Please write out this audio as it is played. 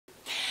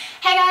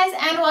Hey guys,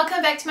 and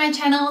welcome back to my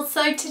channel.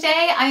 So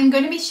today I'm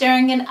going to be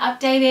sharing an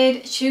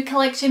updated shoe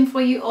collection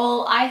for you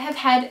all. I have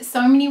had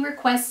so many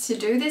requests to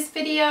do this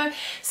video,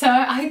 so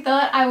I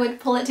thought I would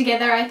pull it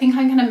together. I think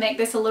I'm going to make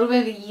this a little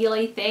bit of a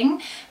yearly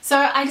thing. So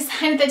I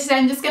decided that today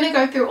I'm just going to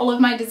go through all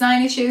of my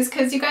designer shoes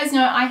because you guys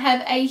know I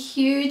have a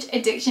huge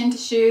addiction to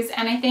shoes,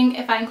 and I think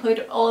if I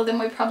included all of them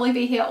we'd probably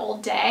be here all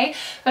day.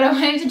 But I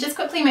wanted to just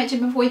quickly mention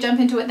before we jump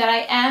into it that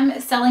I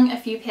am selling a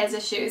few pairs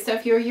of shoes. So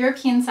if you're a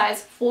European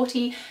size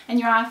 40 and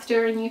you're after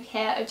a new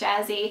pair of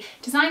jazzy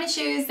designer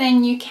shoes,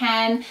 then you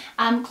can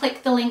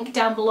click the link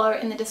down below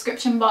in the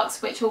description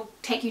box, which will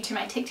take you to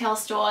my TikTok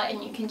store,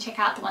 and you can check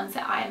out the ones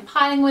that I am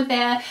piling with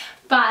there.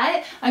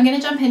 But I'm going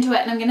to jump into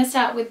it, and I'm going to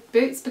start with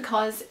boots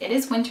because it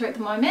is winter at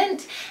the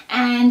moment.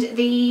 And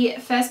the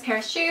first pair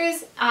of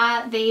shoes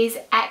are these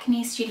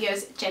Acne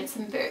Studios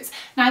Jensen boots.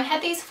 Now I've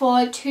had these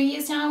for 2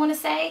 years now, I want to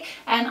say,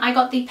 and I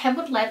got the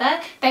pebbled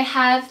leather. They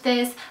have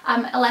this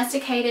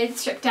elasticated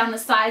strip down the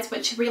sides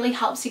which really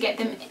helps to get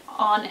them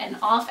on and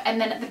off, and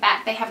then at the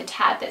back they have a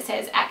tab that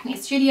says Acne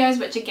Studios,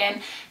 which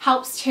again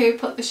helps to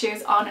put the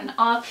shoes on and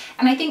off.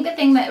 And I think the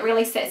thing that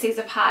really sets these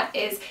apart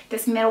is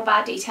this metal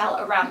bar detail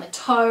around the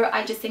toe.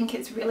 I just think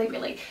it's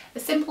really a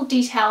simple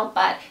detail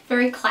but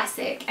very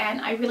classic,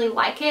 and I really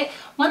like it.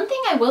 One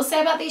thing I will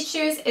say about these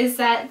shoes is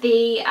that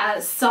the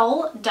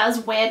sole does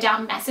wear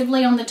down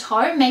massively on the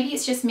toe. Maybe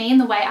it's just me and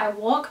the way I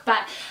walk,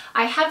 but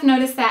I have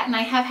noticed that, and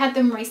I have had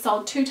them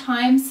resoled 2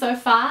 times so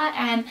far,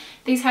 and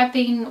these have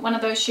been one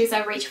of those shoes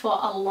I reach for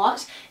a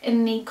lot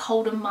in the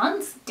colder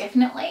months,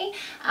 definitely.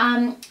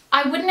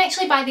 I wouldn't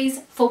actually buy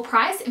these full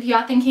price. If you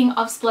are thinking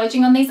of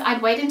splurging on these,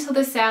 I'd wait until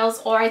the sales,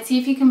 or I'd see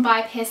if you can buy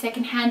a pair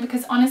secondhand,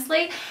 because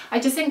honestly I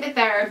just think that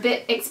they're a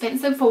bit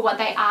expensive for what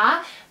they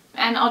are,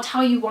 and I'll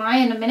tell you why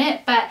in a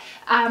minute. But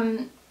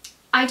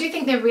I do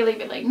think they're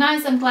really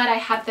nice. I'm glad I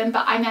have them,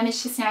 but I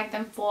managed to snag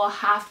them for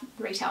half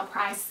retail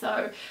price,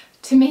 so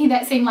to me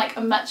that seemed like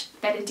a much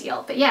better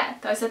deal. But yeah,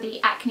 those are the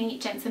Acne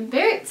Jensen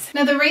boots.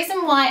 Now the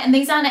reason why, and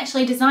these aren't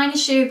actually a designer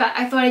shoe, but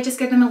I thought I'd just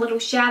give them a little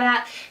shout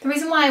out. The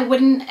reason why I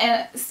wouldn't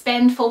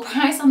spend full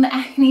price on the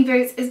Acne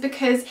boots is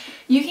because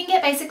you can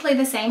get basically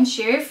the same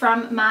shoe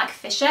from Marc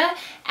Fisher,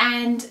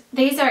 and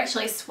these are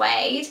actually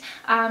suede,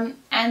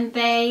 and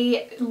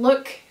they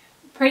look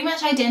pretty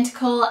much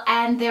identical,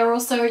 and they're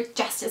also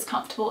just as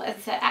comfortable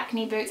as the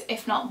Acne boots,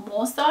 if not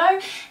more so,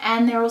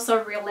 and they're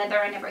also real leather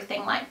and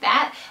everything like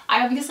that.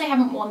 I obviously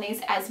haven't worn these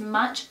as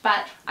much,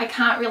 but I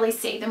can't really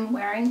see them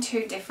wearing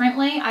too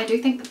differently. I do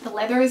think that the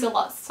leather is a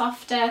lot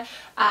softer.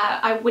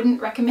 I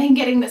wouldn't recommend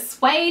getting the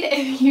suede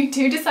if you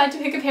do decide to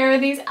pick a pair of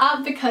these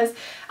up, because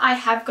I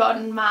have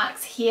gotten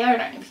marks here. I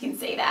don't know if you can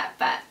see that,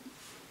 but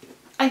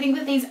I think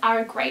that these are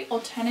a great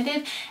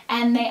alternative,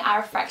 and they are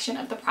a fraction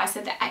of the price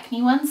of the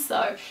Acne ones,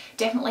 so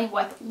definitely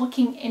worth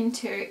looking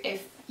into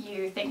if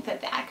you think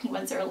that the Acne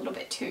ones are a little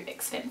bit too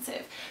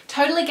expensive.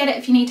 Totally get it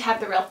if you need to have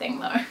the real thing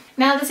though.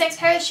 Now this next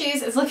pair of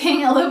shoes is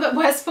looking a little bit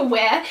worse for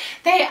wear.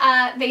 They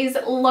are these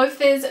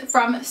loafers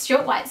from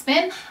Stuart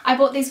Weitzman. I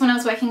bought these when I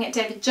was working at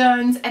David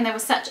Jones, and they were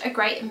such a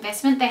great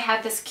investment. They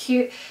have this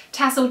cute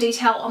tassel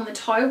detail on the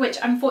toe, which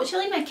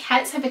unfortunately my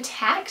cats have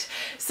attacked,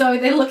 so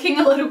they're looking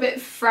a little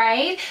bit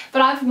frayed,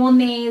 but I've worn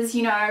these,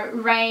 you know,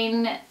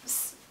 rain,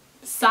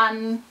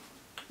 sun,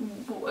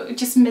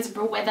 just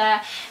miserable weather.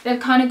 They've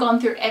kind of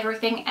gone through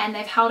everything, and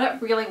they've held up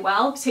really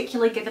well,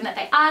 particularly given that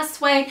they are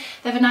suede.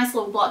 They have a nice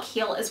little block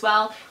heel as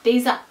well.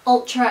 These are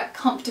ultra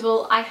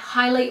comfortable. I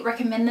highly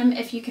recommend them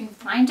if you can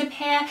find a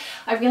pair.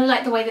 I really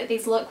like the way that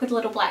these look with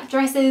little black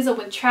dresses or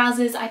with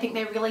trousers. I think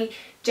they really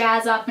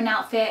jazz up an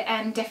outfit,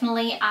 and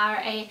definitely are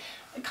a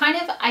kind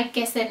of, I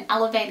guess, an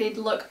elevated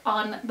look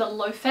on the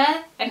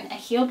loafer, and a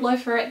heeled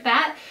loafer at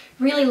that.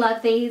 Really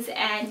love these,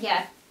 and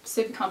yeah,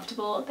 super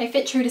comfortable. They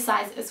fit true to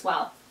size as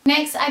well.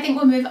 Next, I think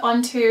we'll move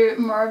on to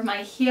more of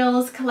my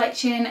heels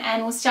collection,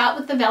 and we'll start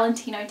with the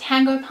Valentino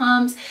Tango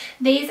pumps.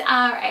 These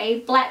are a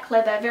black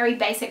leather, very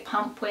basic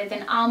pump with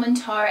an almond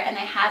toe, and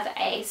they have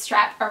a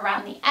strap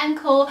around the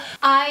ankle.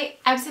 I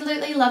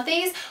absolutely love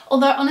these,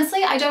 although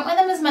honestly I don't wear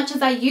them as much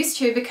as I used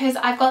to, because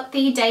I've got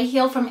the day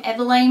heel from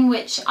Everlane,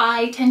 which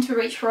I tend to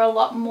reach for a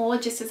lot more,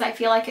 just as I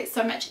feel like it's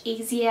so much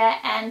easier,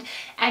 and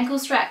ankle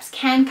straps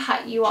can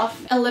cut you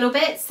off a little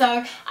bit,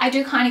 so I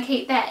do kind of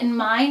keep that in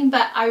mind.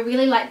 But I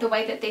really like the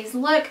way that these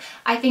look.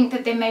 I think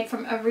that they're made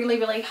from a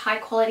really high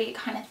quality,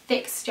 kind of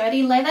thick,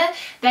 sturdy leather.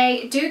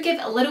 They do give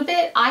a little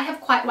bit. I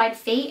have quite wide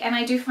feet, and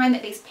I do find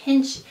that these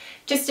pinch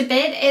just a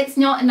bit. It's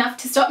not enough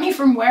to stop me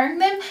from wearing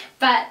them,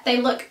 but they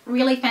look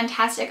really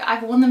fantastic.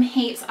 I've worn them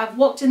heaps. I've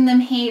walked in them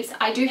heaps.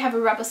 I do have a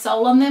rubber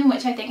sole on them,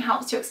 which I think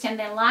helps to extend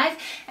their life.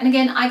 And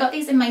again, I got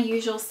these in my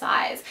usual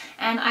size,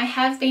 and I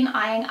have been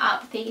eyeing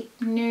up the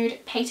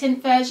nude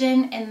patent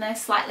version in the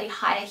slightly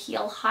higher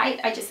heel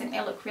height. I just think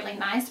they look really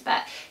nice,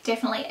 but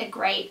definitely a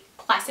great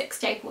classic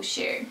staple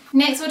shoe.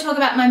 Next we'll talk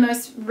about my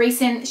most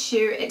recent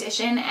shoe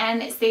addition,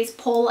 and it's these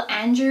Paul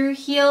Andrew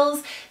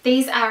heels.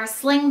 These are a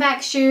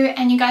slingback shoe,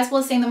 and you guys will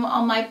have seen them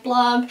on my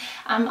blog.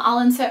 I'll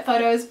insert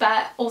photos,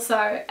 but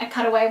also a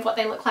cutaway of what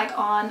they look like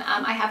on.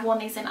 I have worn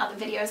these in other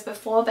videos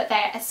before, but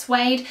they're a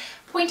suede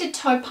pointed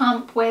toe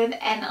pump with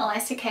an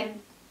elasticated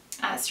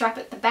strap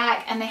at the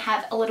back, and they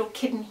have a little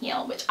kitten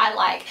heel, which I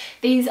like.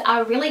 These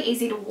are really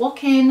easy to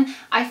walk in.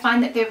 I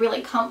find that they're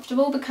really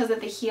comfortable because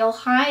of the heel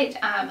height.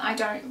 I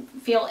don't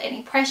feel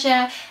any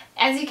pressure.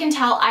 As you can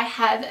tell, I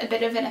have a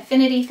bit of an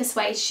affinity for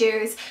suede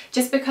shoes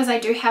just because I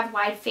do have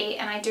wide feet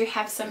and I do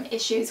have some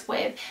issues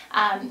with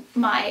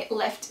my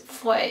left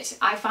foot.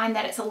 I find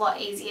that it's a lot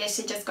easier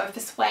to just go for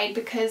suede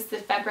because the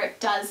fabric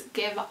does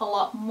give a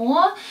lot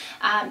more.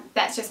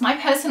 That's just my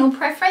personal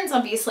preference.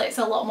 Obviously it's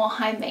a lot more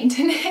high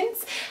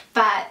maintenance,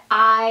 but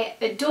I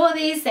adore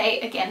these.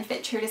 They again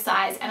fit true to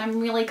size, and I'm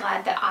really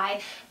glad that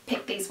I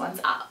picked these ones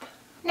up.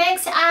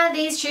 Next are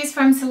these shoes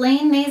from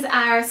Celine. These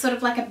are sort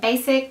of like a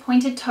basic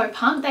pointed toe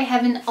pump. They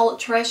have an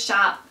ultra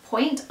sharp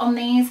point on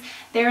these.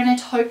 They're in a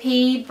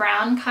taupey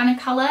brown kind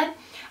of colour.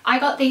 I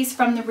got these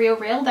from The Real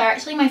Real. They're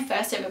actually my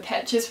first ever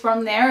purchase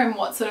from there and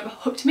what sort of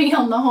hooked me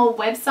on the whole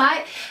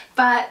website.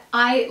 But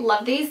I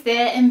love these.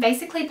 They're in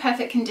basically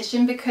perfect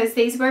condition because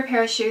these were a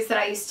pair of shoes that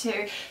I used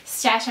to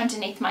stash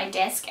underneath my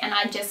desk, and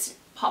I just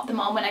pop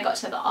them on when I got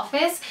to the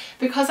office.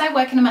 Because I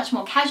work in a much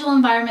more casual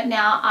environment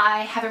now, I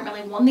haven't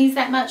really worn these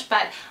that much,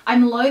 but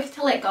I'm loath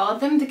to let go of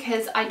them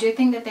because I do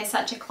think that they're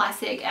such a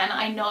classic, and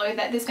I know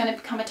that there's going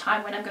to become a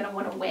time when I'm going to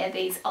want to wear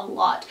these a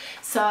lot.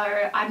 So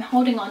I'm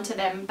holding on to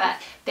them, but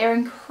they're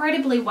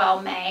incredibly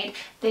well made.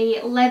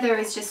 The leather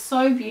is just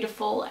so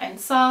beautiful and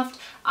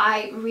soft.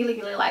 I really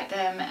like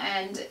them,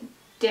 and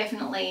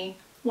definitely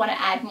want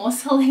to add more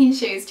Celine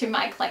shoes to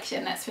my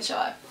collection, that's for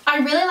sure. I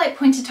really like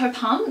pointed toe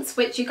pumps,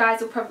 which you guys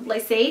will probably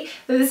see.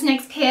 So this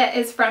next pair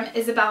is from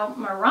Isabel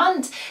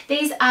Marant.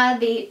 These are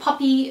the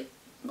Poppy,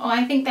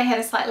 I think they had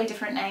a slightly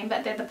different name,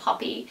 but they're the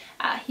Poppy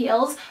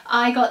heels.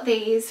 I got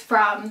these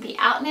from the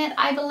Outnet,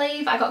 I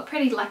believe. I got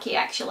pretty lucky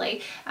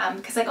actually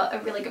because I got a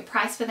really good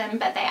price for them,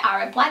 but they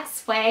are a black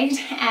suede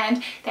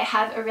and they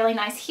have a really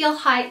nice heel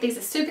height. These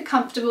are super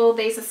comfortable.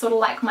 These are sort of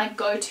like my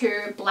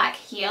go-to black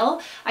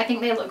heel. I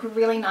think they look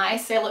really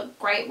nice. They look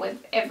great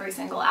with every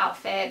single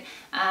outfit,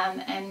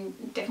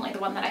 and definitely the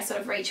one that I sort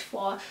of reach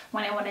for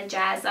when I want to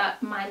jazz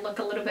up my look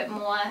a little bit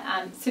more.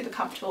 Super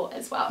comfortable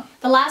as well.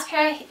 The last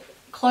pair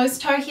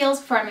closed toe heels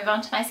before I move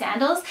on to my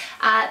sandals.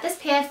 This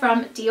pair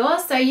from Dior,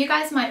 so you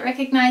guys might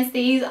recognize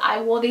these.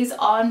 I wore these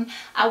on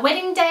a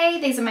wedding day.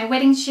 These are my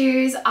wedding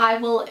shoes. I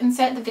will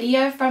insert the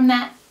video from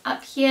that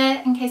up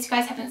here in case you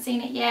guys haven't seen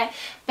it yet.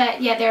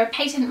 But yeah, they're a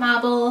patent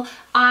marble.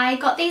 I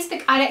got these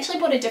because I'd actually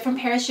bought a different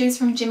pair of shoes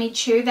from Jimmy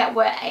Choo that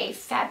were a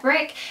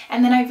fabric,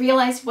 and then I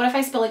realized, what if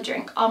I spill a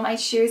drink on my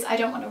shoes? I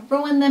don't want to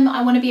ruin them.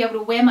 I want to be able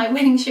to wear my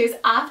wedding shoes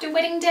after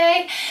wedding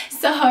day.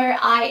 So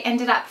I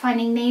ended up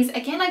finding these.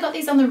 Again, I got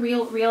these on The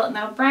Real Real and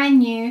they were brand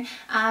new,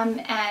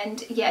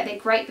 and yeah, they're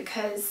great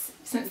because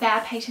since they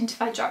are patent,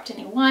 if I dropped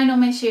any wine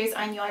on my shoes,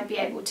 I knew I'd be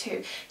able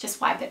to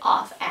just wipe it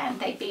off and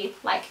they'd be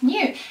like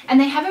new. And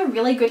they have a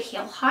really good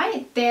heel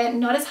height. They're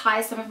not as high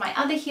as some of my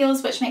other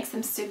heels, which makes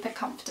them super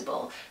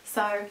comfortable.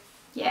 So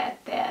yeah,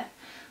 they're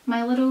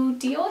my little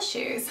Dior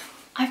shoes.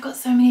 I've got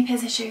so many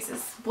pairs of shoes,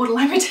 it's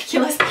borderline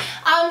ridiculous.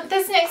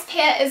 This next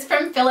pair is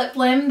from Philip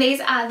Lim. These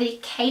are the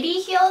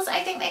Katie heels,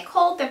 I think they're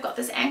called. They've got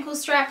this ankle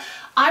strap.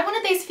 I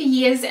wanted these for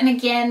years, and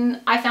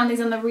again, I found these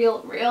on The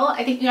Real Real.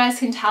 I think you guys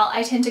can tell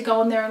I tend to go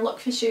on there and look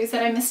for shoes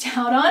that I missed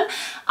out on.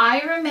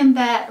 I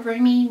remember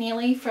Rumi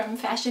Neely from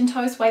Fashion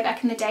Toast way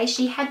back in the day.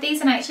 She had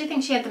these, and I actually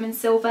think she had them in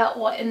silver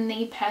or in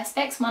the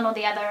Perspex, one or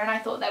the other, and I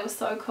thought they were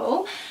so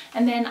cool.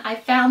 And then I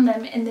found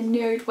them in the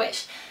nude,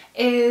 which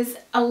is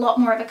a lot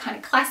more of a kind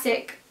of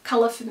classic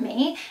colour for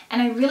me,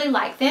 and I really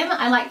like them.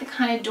 I like the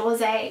kind of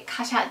dorze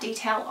cutout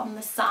detail on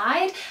the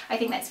side. I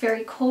think that's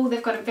very cool.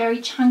 They've got a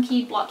very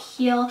chunky block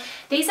heel.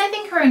 These I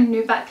think are a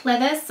nubuck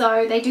leather,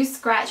 so they do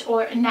scratch,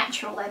 or a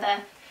natural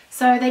leather.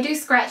 So they do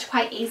scratch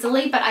quite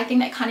easily, but I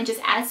think that kind of just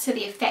adds to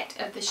the effect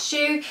of the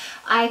shoe.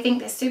 I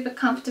think they're super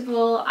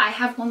comfortable. I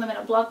have worn them in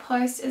a blog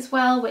post as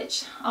well,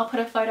 which I'll put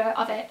a photo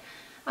of it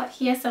up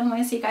here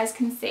somewhere so you guys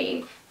can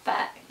see.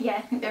 But yeah,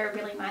 I think they're a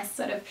really nice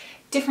sort of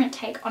different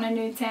take on a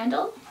nude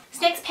sandal. This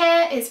next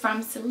pair is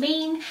from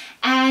Celine,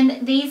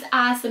 and these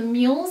are some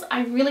mules.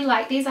 I really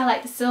like these. I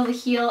like the silver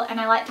heel and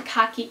I like the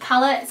khaki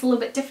colour. It's a little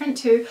bit different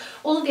to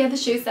all of the other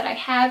shoes that I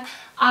have.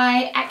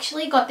 I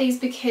actually got these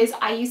because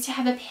I used to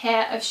have a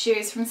pair of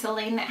shoes from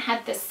Celine that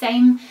had the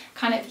same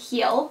kind of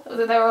heel,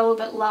 although they were a little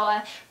bit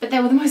lower, but they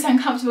were the most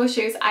uncomfortable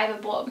shoes I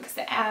ever bought because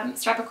the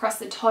strap across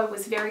the toe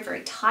was very,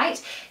 very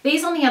tight.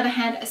 These on the other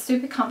hand are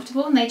super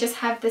comfortable, and they just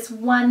have this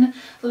one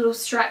little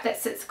strap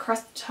that sits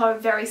across the toe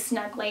very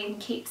snugly and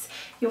keeps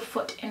your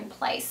foot in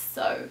place.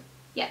 So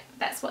yeah,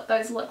 that's what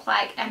those look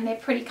like, and they're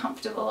pretty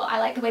comfortable. I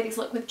like the way these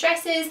look with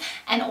dresses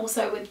and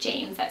also with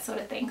jeans, that sort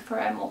of thing, for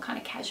a more kind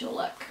of casual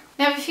look.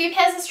 Now I have a few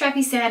pairs of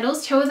strappy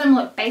sandals. Two of them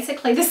look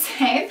basically the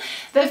same.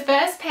 The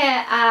first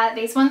pair are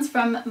these ones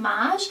from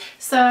Beige.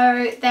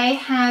 So they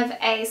have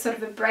a sort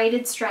of a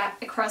braided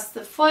strap across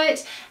the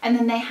foot, and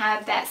then they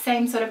have that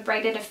same sort of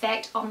braided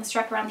effect on the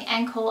strap around the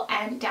ankle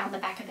and down the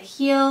back of the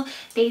heel.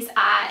 These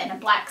are in a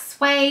black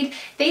suede.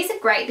 These are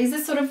great. These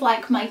are sort of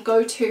like my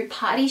go-to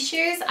party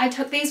shoes. I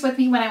took these with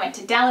me when I went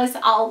to Dallas.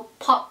 I'll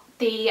pop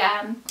the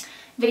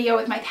video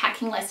with my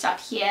packing list up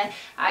here.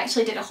 I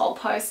actually did a whole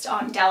post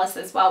on Dallas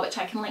as well, which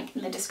I can link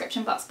in the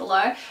description box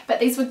below.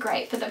 But these were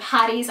great for the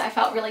parties. I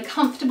felt really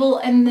comfortable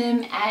in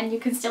them, and you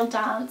can still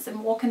dance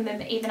and walk in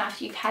them even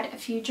after you've had a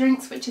few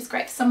drinks, which is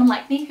great for someone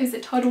like me who's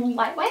a total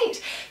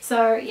lightweight.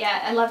 So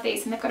yeah, I love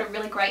these, and they've got a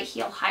really great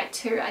heel height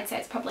too. I'd say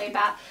it's probably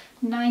about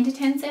 9 to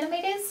 10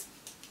 centimeters.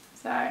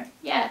 So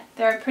yeah,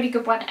 they're a pretty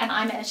good one, and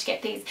I managed to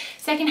get these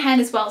secondhand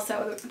as well,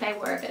 so they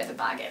were a bit of a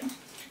bargain.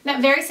 Now,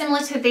 very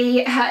similar to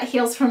the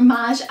heels from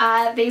Beige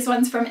are these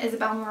ones from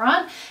Isabel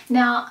Marant.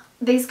 Now,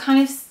 these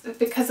kind of,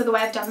 because of the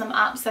way I've done them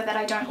up so that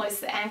I don't lose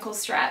the ankle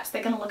straps,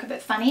 they're going to look a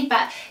bit funny,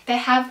 but they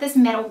have this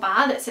metal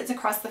bar that sits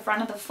across the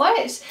front of the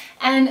foot,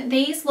 and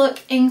these look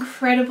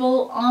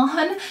incredible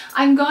on.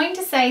 I'm going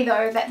to say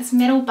though that this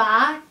metal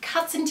bar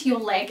cuts into your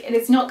leg. It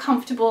is not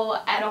comfortable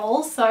at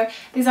all, so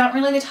these aren't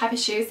really the type of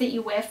shoes that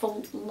you wear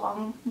for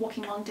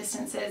walking long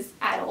distances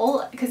at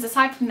all, because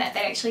aside from that, they'd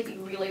actually be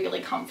really,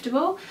 really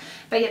comfortable.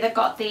 But yeah, they've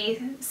got the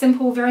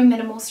simple, very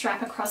minimal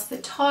strap across the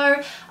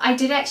toe. I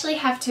did actually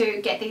have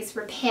to get these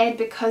repaired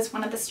because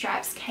one of the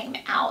straps came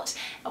out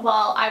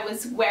while I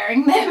was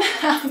wearing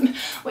them,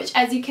 which,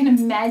 as you can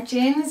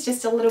imagine, is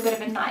just a little bit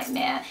of a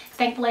nightmare.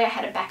 Thankfully I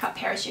had a backup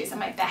pair of shoes in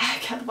my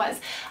bag,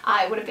 otherwise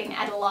I would have been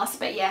at a loss.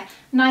 But yeah,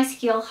 nice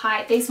heel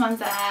height. These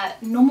ones are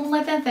normal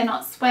leather, they're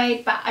not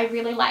suede, but I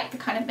really like the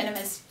kind of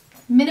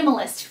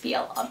minimalist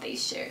feel of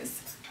these shoes.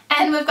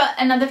 And we've got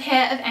another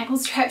pair of ankle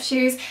strap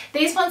shoes.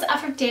 These ones are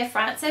from Dear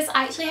Francis.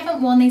 I actually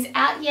haven't worn these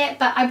out yet,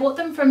 but I bought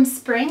them from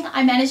Spring.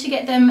 I managed to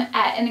get them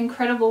at an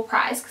incredible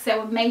price because they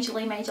were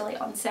majorly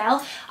on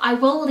sale. I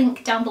will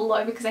link down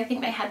below because I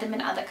think they had them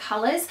in other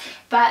colors,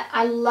 but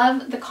I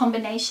love the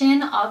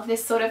combination of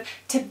this sort of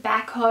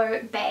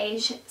tobacco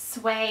beige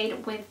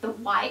suede with the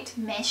white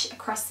mesh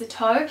across the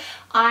toe.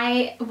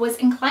 I was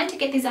inclined to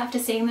get these after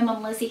seeing them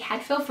on Lizzie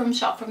Hadfield from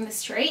Shop From The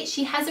Street.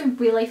 She has a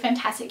really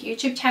fantastic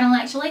YouTube channel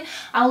actually.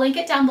 I'll link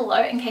it down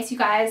below in case you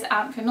guys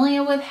aren't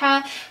familiar with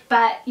her.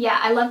 But yeah,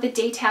 I love the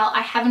detail.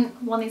 I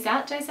haven't worn these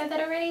out. Did I say that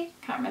already?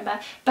 Can't remember.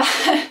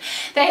 But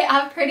they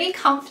are pretty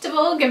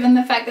comfortable given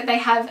the fact that they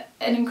have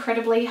an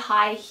incredibly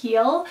high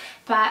heel.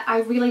 But I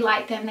really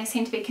like them. They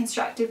seem to be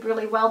constructed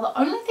really well. The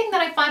only thing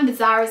that I find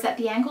bizarre is that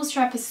the ankle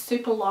strap is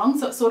super long,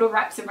 so it sort of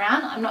wraps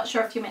around. I'm not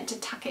sure if you're meant to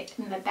tuck it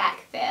in the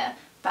back there,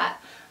 but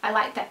I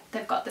like that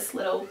they've got this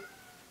little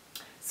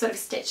sort of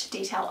stitch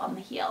detail on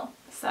the heel.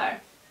 So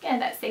yeah,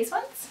 that's these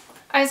ones.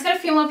 I've just got a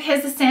few more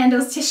pairs of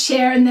sandals to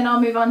share, and then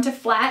I'll move on to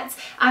flats.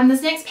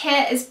 This next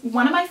pair is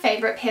one of my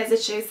favourite pairs of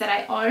shoes that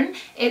I own.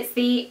 It's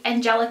the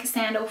Angelica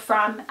sandal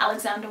from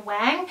Alexander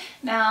Wang.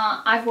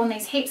 Now, I've worn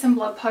these heaps in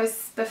blog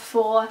posts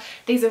before.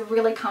 These are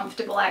really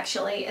comfortable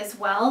actually as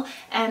well,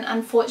 and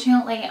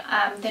unfortunately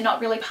they're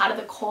not really part of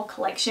the core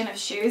collection of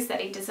shoes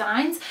that he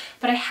designs,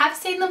 but I have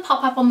seen them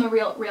pop up on the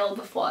reel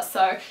before,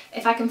 so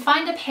if I can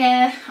find a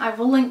pair I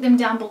will link them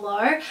down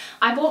below.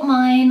 I bought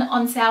mine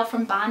on sale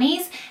from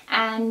Barney's,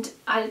 and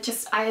I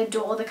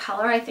adore the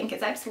colour. I think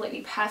it's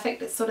absolutely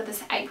perfect. It's sort of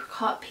this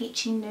apricot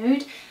peachy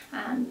nude,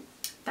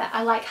 but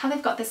I like how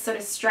they've got this sort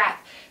of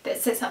strap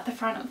that sits up the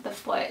front of the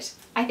foot.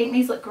 I think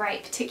these look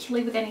great,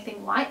 particularly with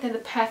anything white. They're the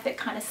perfect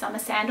kind of summer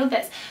sandal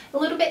that's a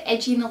little bit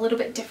edgy and a little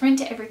bit different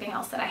to everything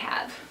else that I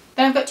have.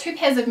 Then I've got two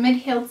pairs of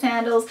mid-heeled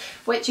sandals,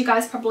 which you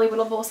guys probably would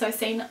have also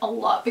seen a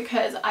lot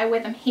because I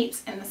wear them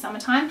heaps in the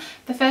summertime.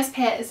 The first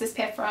pair is this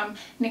pair from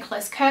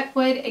Nicholas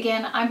Kirkwood.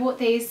 Again, I bought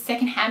these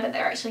secondhand, but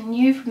they're actually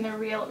new from the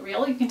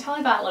Real. You can tell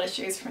I buy a lot of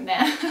shoes from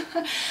there.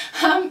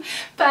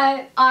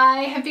 But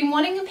I have been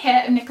wanting a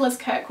pair of Nicholas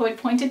Kirkwood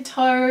pointed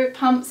toe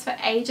pumps for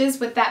ages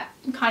with that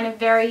kind of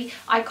very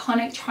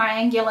iconic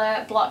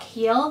triangular block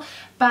heel,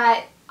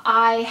 but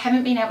I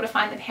haven't been able to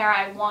find the pair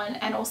I want,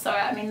 and also,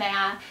 I mean, they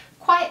are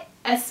quite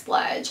a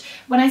splurge.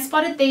 When I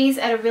spotted these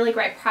at a really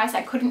great price,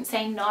 I couldn't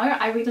say no.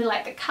 I really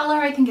like the colour.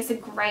 I think it's a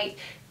great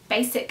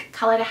basic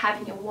colour to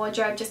have in your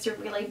wardrobe, just a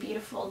really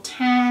beautiful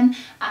tan.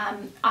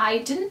 I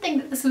didn't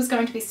think that this was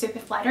going to be super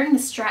flattering. The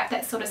strap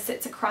that sort of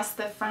sits across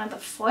the front of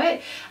the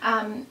foot,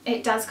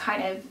 it does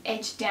kind of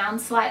edge down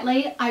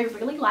slightly. I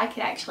really like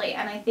it actually,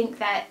 and I think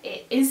that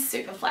it is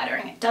super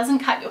flattering. It doesn't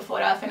cut your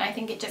foot off, and I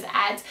think it just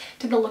adds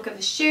to the look of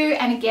the shoe.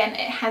 And again,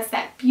 it has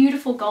that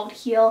beautiful gold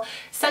heel,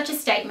 such a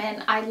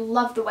statement. I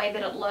love the way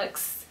that it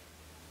looks.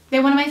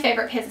 They're one of my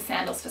favourite pairs of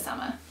sandals for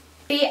summer.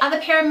 The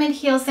other pair of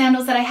mid-heel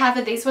sandals that I have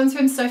are these ones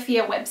from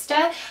Sophia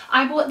Webster.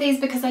 I bought these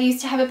because I used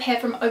to have a pair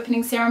from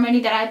Opening Ceremony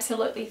that I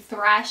absolutely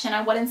thrash, and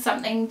I wanted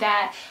something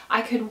that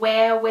I could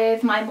wear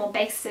with my more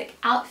basic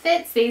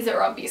outfits. These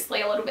are obviously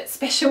a little bit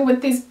special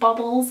with these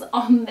bubbles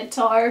on the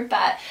toe,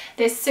 but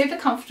they're super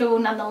comfortable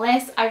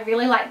nonetheless. I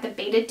really like the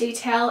beaded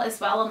detail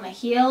as well on the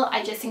heel.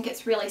 I just think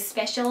it's really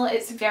special.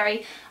 It's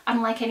very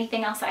unlike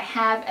anything else I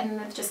have, and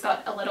they've just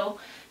got a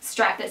little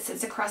strap that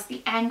sits across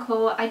the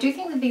ankle. I do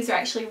think that these are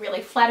actually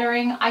really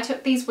flattering. I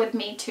took these with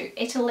me to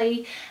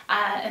Italy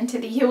and to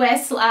the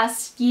US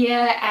last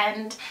year,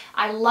 and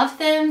I love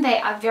them. They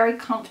are very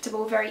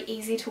comfortable, very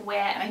easy to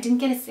wear, and I didn't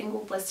get a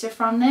single blister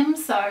from them.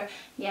 So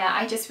yeah,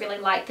 I just really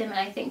like them, and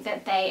I think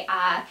that they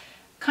are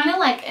kind of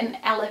like an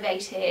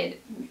elevated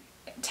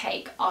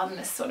take on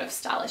this sort of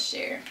stylish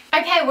shoe.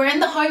 Okay, we're in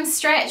the home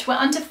stretch. We're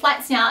onto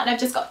flats now, and I've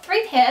just got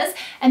 3 pairs,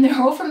 and they're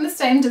all from the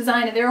same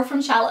designer. They're all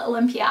from Charlotte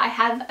Olympia. I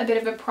have a bit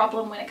of a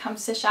problem when it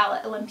comes to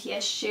Charlotte Olympia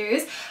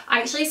shoes.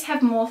 I actually used to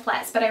have more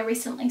flats, but I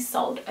recently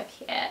sold a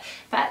pair.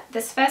 But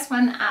this first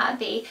one are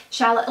the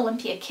Charlotte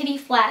Olympia kitty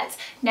flats.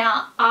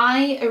 Now,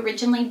 I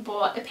originally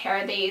bought a pair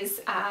of these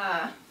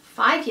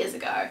 5 years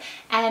ago,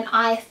 and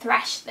I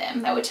thrashed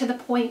them. They were to the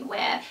point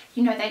where,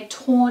 you know, they'd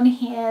torn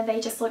here.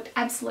 They just looked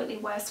absolutely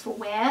worse for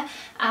wear,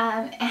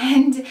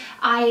 and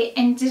I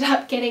ended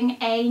up getting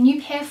a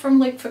new pair from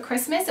Look for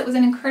Christmas. It was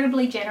an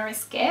incredibly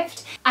generous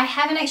gift. I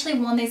haven't actually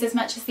worn these as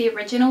much as the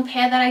original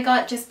pair that I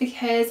got, just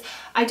because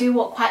I do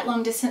walk quite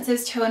long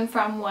distances to and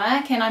from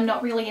work, and I'm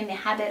not really in the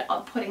habit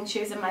of putting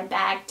shoes in my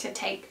bag to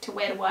take to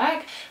wear to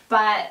work.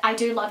 But I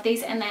do love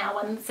these, and they are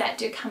ones that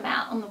do come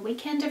out on the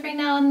weekend every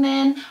now and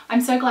then.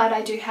 I'm so glad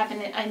I do have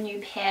a new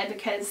pair,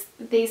 because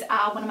these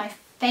are one of my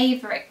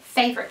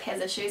favorite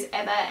pairs of shoes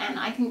ever, and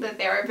I think that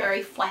they're a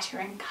very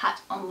flattering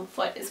cut on the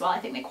foot as well. I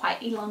think they're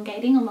quite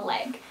elongating on the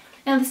leg.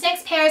 Now this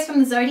next pair is from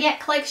the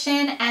Zodiac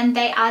collection, and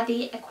they are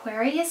the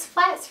Aquarius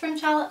flats from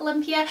Charlotte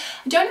Olympia.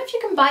 I don't know if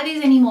you can buy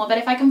these anymore, but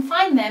if I can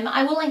find them,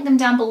 I will link them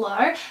down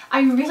below.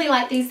 I really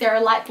like these. They're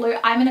a light blue.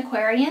 I'm an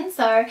Aquarian,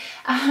 so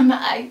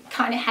I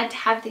kind of had to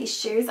have these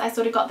shoes. I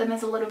sort of got them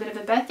as a little bit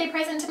of a birthday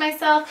present to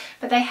myself,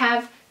 but they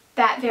have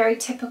that very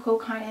typical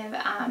kind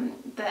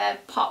of the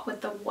pop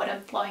with the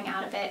water flowing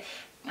out of it,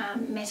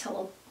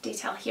 metal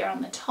detail here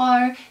on the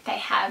toe. They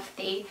have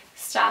the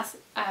star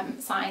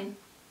sign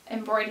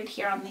embroidered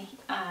here on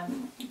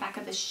the back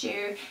of the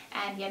shoe,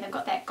 and yeah, they've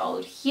got that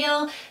gold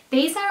heel.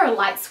 These are a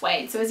light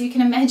suede, so as you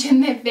can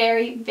imagine,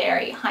 they're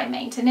very high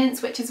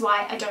maintenance, which is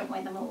why I don't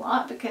wear them a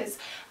lot, because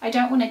I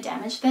don't want to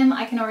damage them.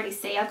 I can already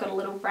see I've got a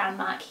little brown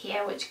mark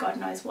here, which God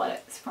knows what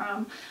it's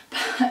from,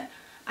 but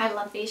I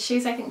love these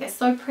shoes. I think they're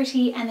so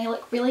pretty, and they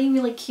look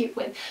really cute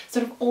with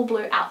sort of all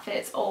blue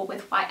outfits or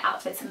with white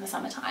outfits in the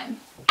summertime.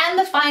 And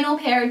the final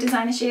pair of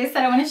designer shoes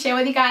that I want to share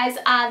with you guys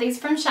are these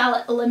from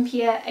Charlotte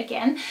Olympia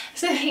again.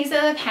 So these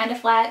are the Panda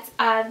flats.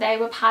 They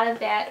were part of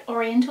that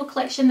Oriental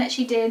collection that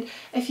she did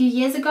a few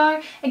years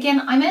ago.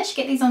 Again, I managed to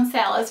get these on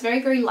sale. I was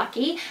very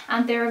lucky.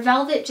 They're a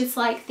velvet, just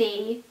like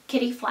the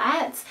kitty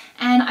flats,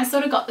 and I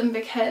sort of got them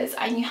because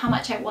I knew how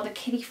much I wore the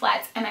kitty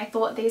flats, and I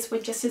thought these were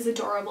just as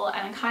adorable,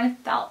 and I kind of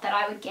felt that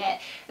I would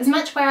get as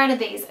much wear out of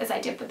these as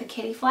I did with the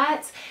kitty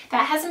flats.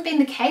 That hasn't been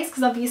the case,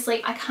 because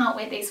obviously I can't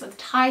wear these with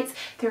tights.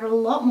 They're a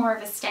lot more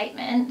of a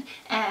statement,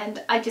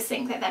 and I just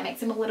think that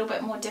makes them a little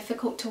bit more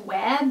difficult to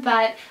wear,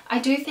 but I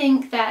do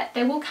think that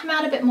they will come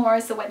out a bit more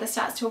as the weather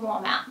starts to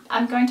warm out.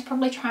 I'm going to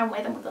probably try and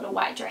wear them with little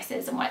white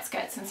dresses and white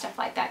skirts and stuff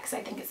like that, because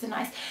I think it's a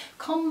nice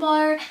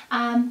combo.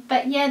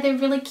 But yeah, they're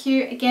really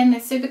cute. Again,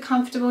 they're super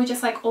comfortable,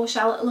 just like all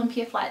Charlotte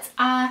Olympia flats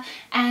are,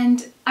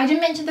 and I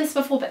didn't mention this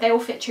before, but they all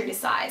fit true to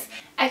size.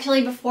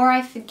 Actually, before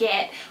I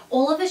forget,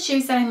 all of the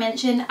shoes that I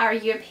mentioned are a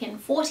European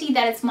 40,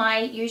 that is my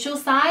usual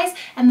size,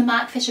 and the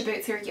Marc Fisher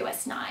boots are a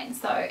US 9.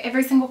 So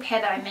every single pair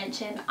that I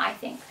mentioned, I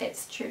think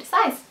fits true to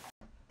size.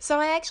 So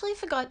I actually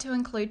forgot to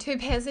include 2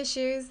 pairs of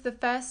shoes, the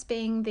first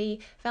being the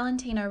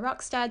Valentino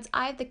Rock Studs.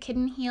 I have the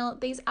kitten heel.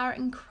 These are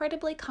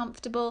incredibly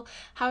comfortable.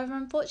 However,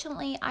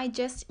 unfortunately, I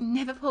just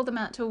never pull them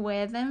out to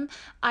wear them.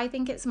 I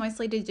think it's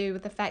mostly to do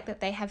with the fact that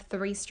they have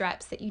 3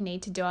 straps that you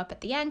need to do up at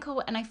the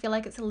ankle, and I feel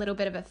like it's a little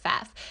bit of a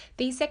faff.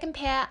 The second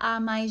pair are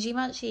my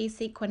Givenchy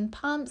sequin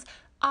pumps.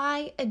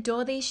 I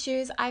adore these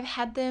shoes. I've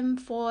had them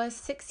for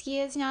 6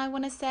 years now, I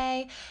want to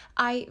say.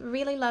 I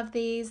really love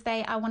these.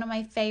 They are one of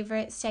my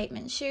favorite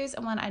statement shoes,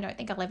 and one I don't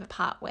think I'll ever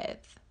part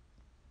with.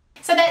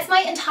 So that's my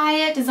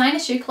entire designer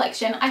shoe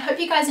collection. I hope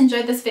you guys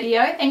enjoyed this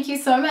video. Thank you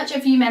so much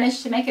if you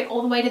managed to make it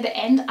all the way to the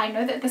end. I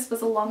know that this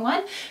was a long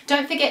one.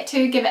 Don't forget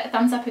to give it a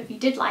thumbs up if you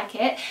did like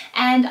it.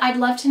 And I'd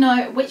love to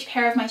know which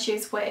pair of my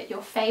shoes were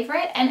your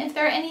favorite, and if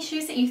there are any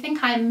shoes that you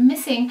think I'm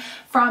missing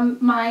from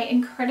my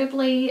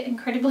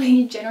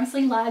incredibly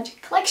generously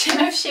large collection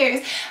of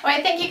shoes.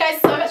 Alright, thank you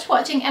guys so much for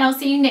watching, and I'll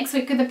see you next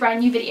week with a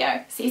brand new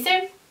video. See you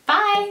soon.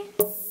 Bye!